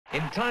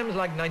In times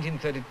like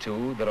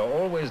 1932, there are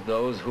always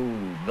those who,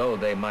 though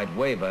they might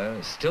waver,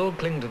 still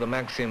cling to the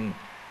maxim,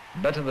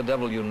 better the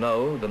devil you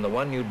know than the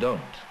one you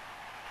don't.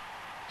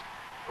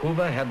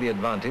 Hoover had the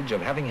advantage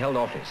of having held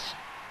office,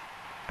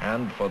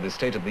 and for the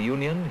State of the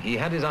Union, he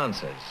had his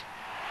answers.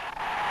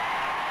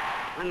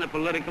 When the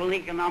political and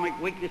economic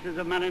weaknesses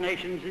of many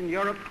nations in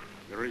Europe,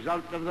 the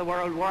result of the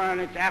World War and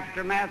its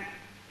aftermath,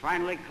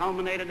 finally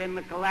culminated in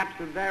the collapse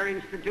of their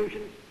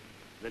institutions,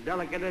 the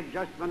delicate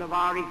adjustment of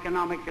our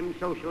economic and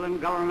social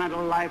and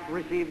governmental life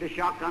received a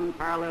shock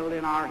unparalleled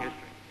in our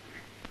history.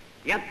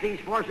 Yet these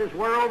forces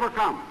were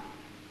overcome,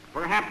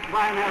 perhaps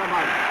by an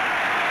antibody.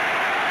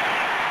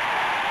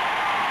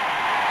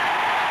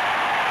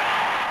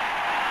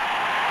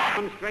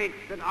 Demonstrates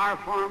that our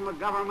form of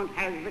government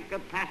has the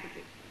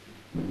capacity.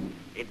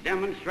 It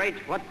demonstrates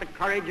what the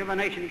courage of a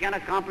nation can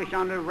accomplish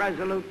under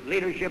resolute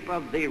leadership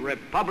of the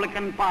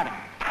Republican Party.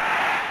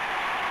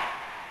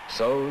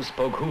 So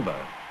spoke Hoover.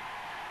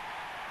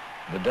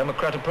 The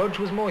Democrat approach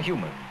was more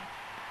human,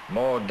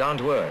 more down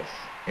to earth.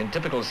 In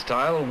typical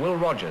style, Will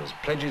Rogers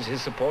pledges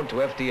his support to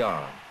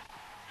FDR.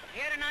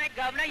 Here tonight,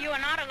 Governor, you are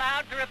not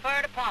allowed to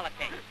refer to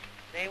politics.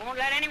 They won't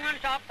let anyone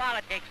talk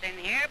politics in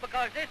here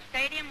because this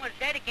stadium was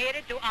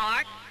dedicated to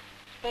art,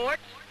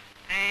 sports,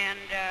 and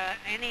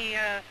any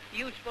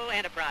useful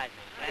enterprises.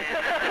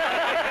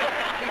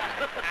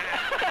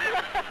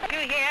 You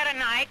here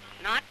tonight,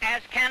 not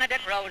as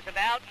candidate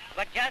Roosevelt,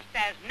 but just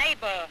as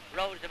neighbor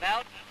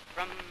Roosevelt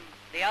from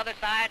the other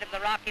side of the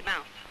Rocky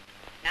Mountains.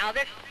 Now,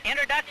 this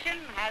introduction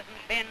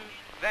hasn't been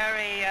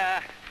very,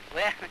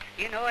 well,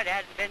 you know, it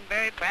hasn't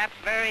been perhaps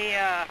very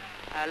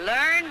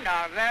learned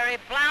or very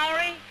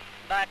flowery,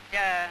 but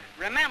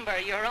remember,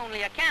 you're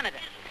only a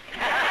candidate.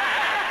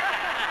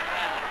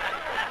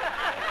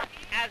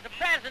 As the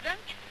president,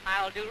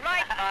 I'll do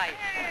right by you.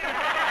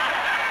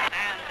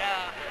 And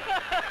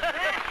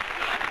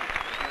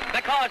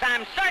because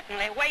I'm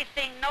certainly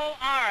wasting no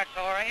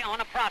oratory on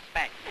a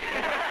prospect.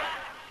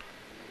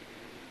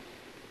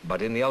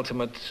 But in the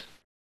ultimate,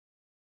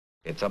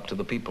 it's up to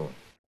the people.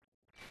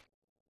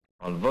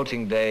 On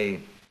voting day,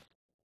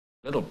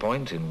 little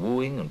point in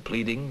wooing and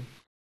pleading,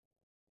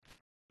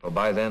 for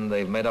by then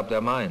they've made up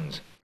their minds.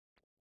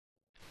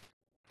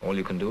 All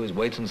you can do is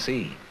wait and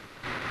see.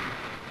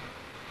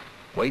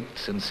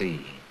 Wait and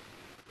see.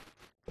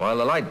 While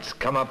the lights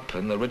come up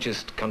in the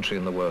richest country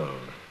in the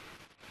world.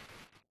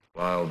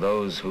 While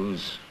those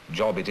whose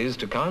job it is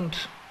to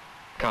count,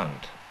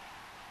 count.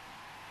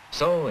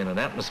 So, in an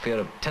atmosphere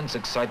of tense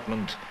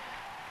excitement,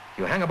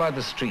 you hang about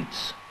the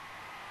streets.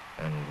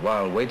 And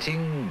while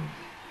waiting,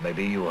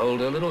 maybe you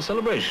hold a little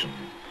celebration,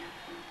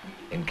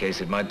 in case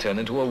it might turn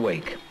into a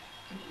wake.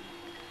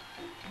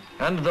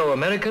 And though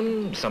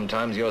American,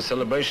 sometimes your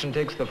celebration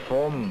takes the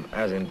form,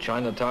 as in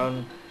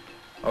Chinatown,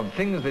 of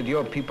things that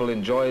your people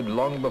enjoyed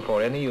long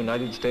before any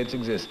United States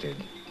existed.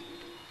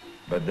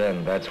 But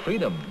then that's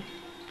freedom,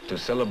 to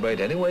celebrate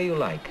any way you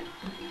like.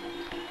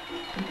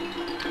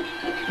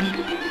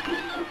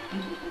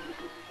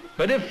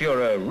 But if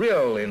you're a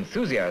real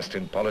enthusiast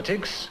in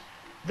politics,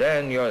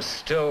 then you're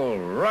still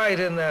right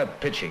in there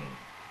pitching.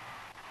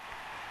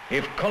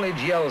 If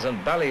college yells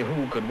and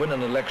ballyhoo could win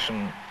an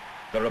election,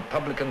 the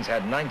Republicans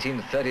had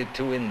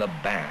 1932 in the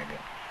bag.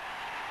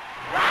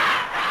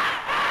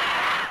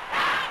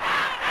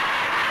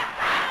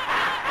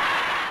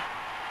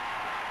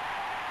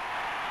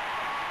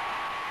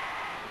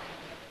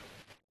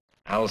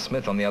 Al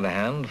Smith, on the other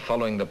hand,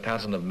 following the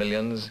pattern of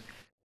millions,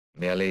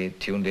 merely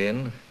tuned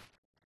in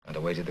and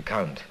awaited the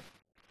count.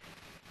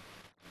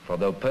 For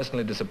though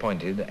personally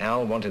disappointed,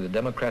 Al wanted a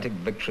Democratic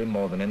victory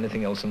more than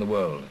anything else in the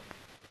world.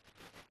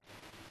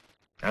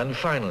 And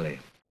finally,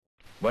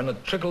 when a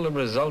trickle of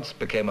results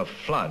became a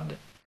flood,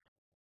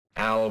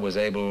 Al was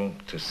able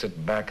to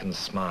sit back and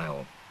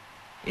smile.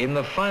 In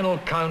the final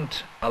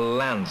count, a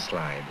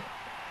landslide.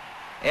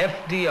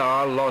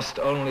 FDR lost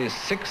only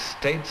 6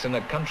 states in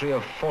a country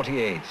of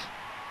 48.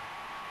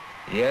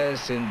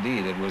 Yes,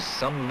 indeed, it was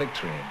some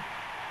victory.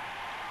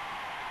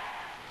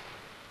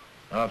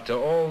 After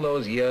all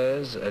those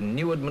years, a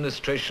new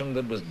administration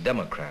that was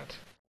Democrat.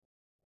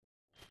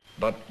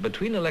 But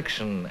between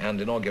election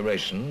and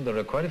inauguration, there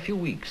are quite a few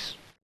weeks.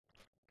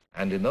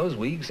 And in those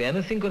weeks,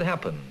 anything could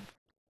happen.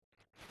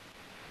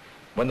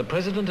 When the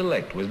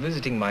president-elect was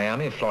visiting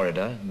Miami,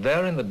 Florida,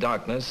 there in the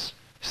darkness,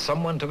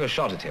 someone took a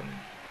shot at him.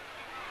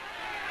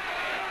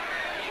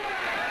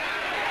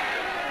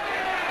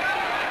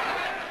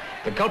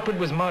 The culprit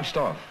was marched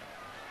off,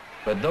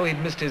 but though he'd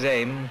missed his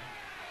aim,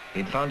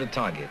 he'd found a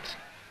target,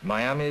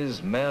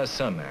 Miami's Mayor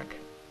Cermak.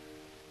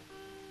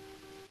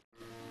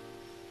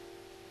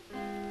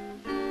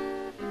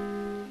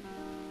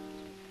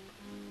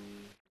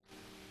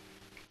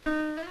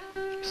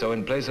 So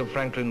in place of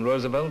Franklin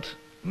Roosevelt,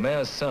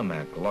 Mayor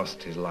Cermak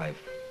lost his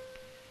life.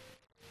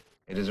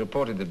 It is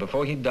reported that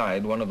before he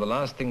died, one of the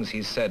last things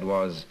he said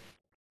was,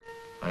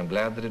 "I'm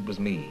glad that it was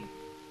me."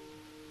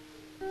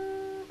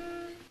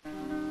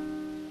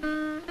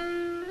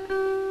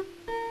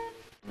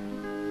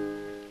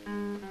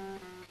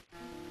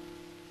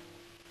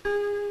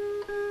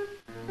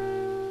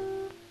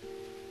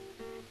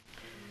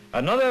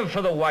 Another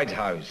for the White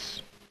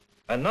House.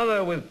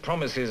 Another with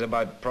promises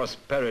about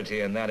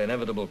prosperity in that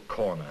inevitable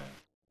corner.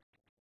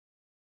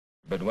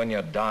 But when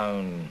you're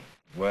down,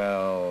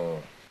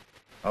 well,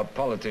 a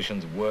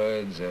politician's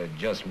words are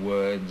just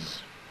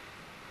words.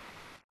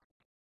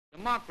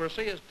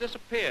 Democracy has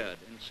disappeared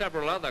in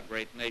several other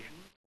great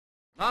nations,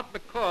 not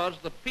because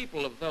the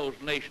people of those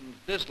nations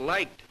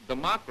disliked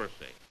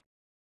democracy,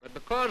 but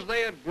because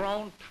they had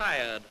grown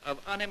tired of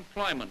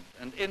unemployment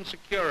and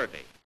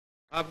insecurity,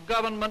 of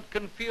government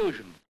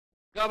confusion,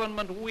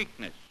 government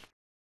weakness.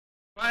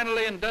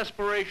 Finally, in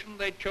desperation,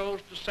 they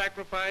chose to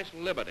sacrifice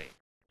liberty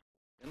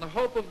in the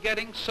hope of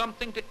getting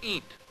something to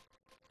eat.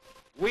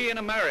 We in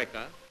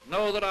America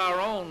know that our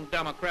own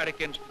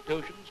democratic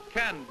institutions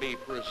can be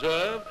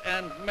preserved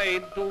and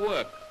made to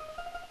work.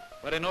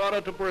 But in order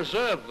to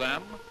preserve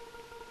them,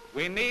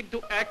 we need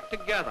to act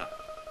together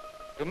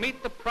to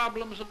meet the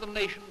problems of the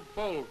nation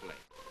boldly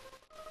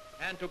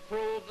and to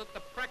prove that the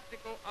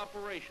practical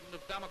operation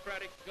of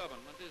democratic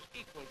government is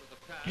equal to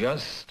the task.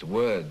 Just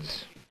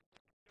words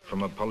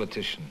from a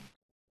politician.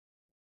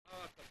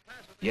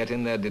 Yet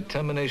in their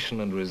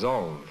determination and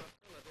resolve,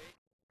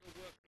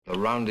 the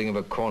rounding of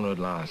a corner at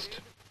last,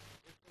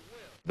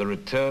 the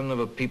return of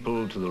a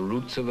people to the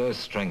roots of their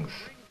strength,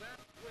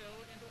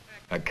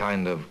 a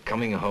kind of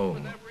coming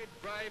home. Every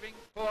driving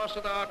force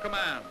at our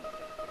command,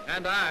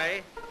 and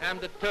I am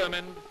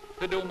determined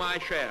to do my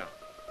share.